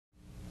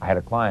I had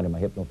a client in my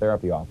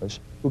hypnotherapy office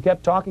who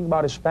kept talking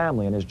about his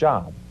family and his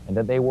job and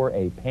that they were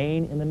a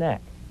pain in the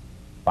neck.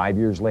 5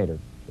 years later,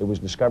 it was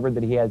discovered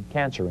that he had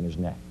cancer in his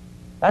neck.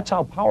 That's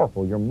how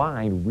powerful your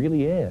mind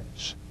really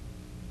is.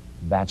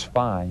 That's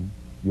fine.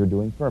 You're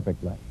doing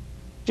perfectly.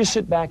 Just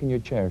sit back in your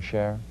chair,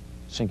 Cher,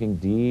 sinking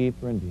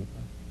deeper and deeper,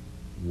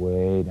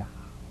 way down.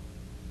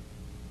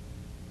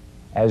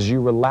 As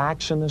you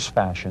relax in this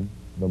fashion,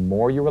 the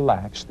more you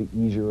relax, the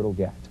easier it'll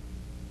get.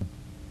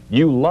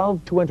 You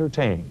love to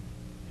entertain.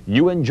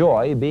 You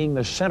enjoy being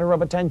the center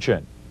of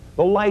attention.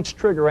 The lights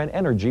trigger an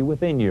energy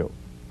within you.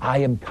 I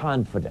am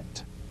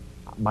confident.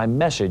 My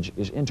message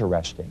is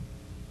interesting.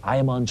 I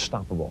am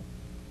unstoppable.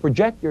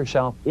 Project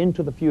yourself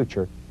into the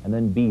future and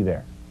then be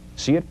there.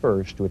 See it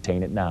first to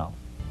attain it now.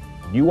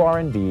 You are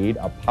indeed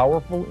a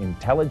powerful,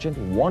 intelligent,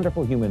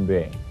 wonderful human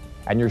being,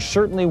 and you're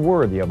certainly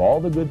worthy of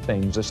all the good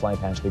things this life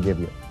has to give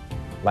you.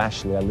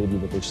 Lastly, I leave you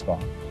with this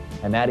thought,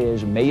 and that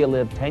is, may you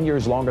live 10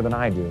 years longer than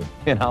I do,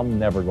 and I'm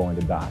never going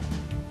to die.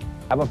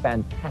 Have a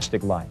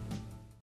fantastic life.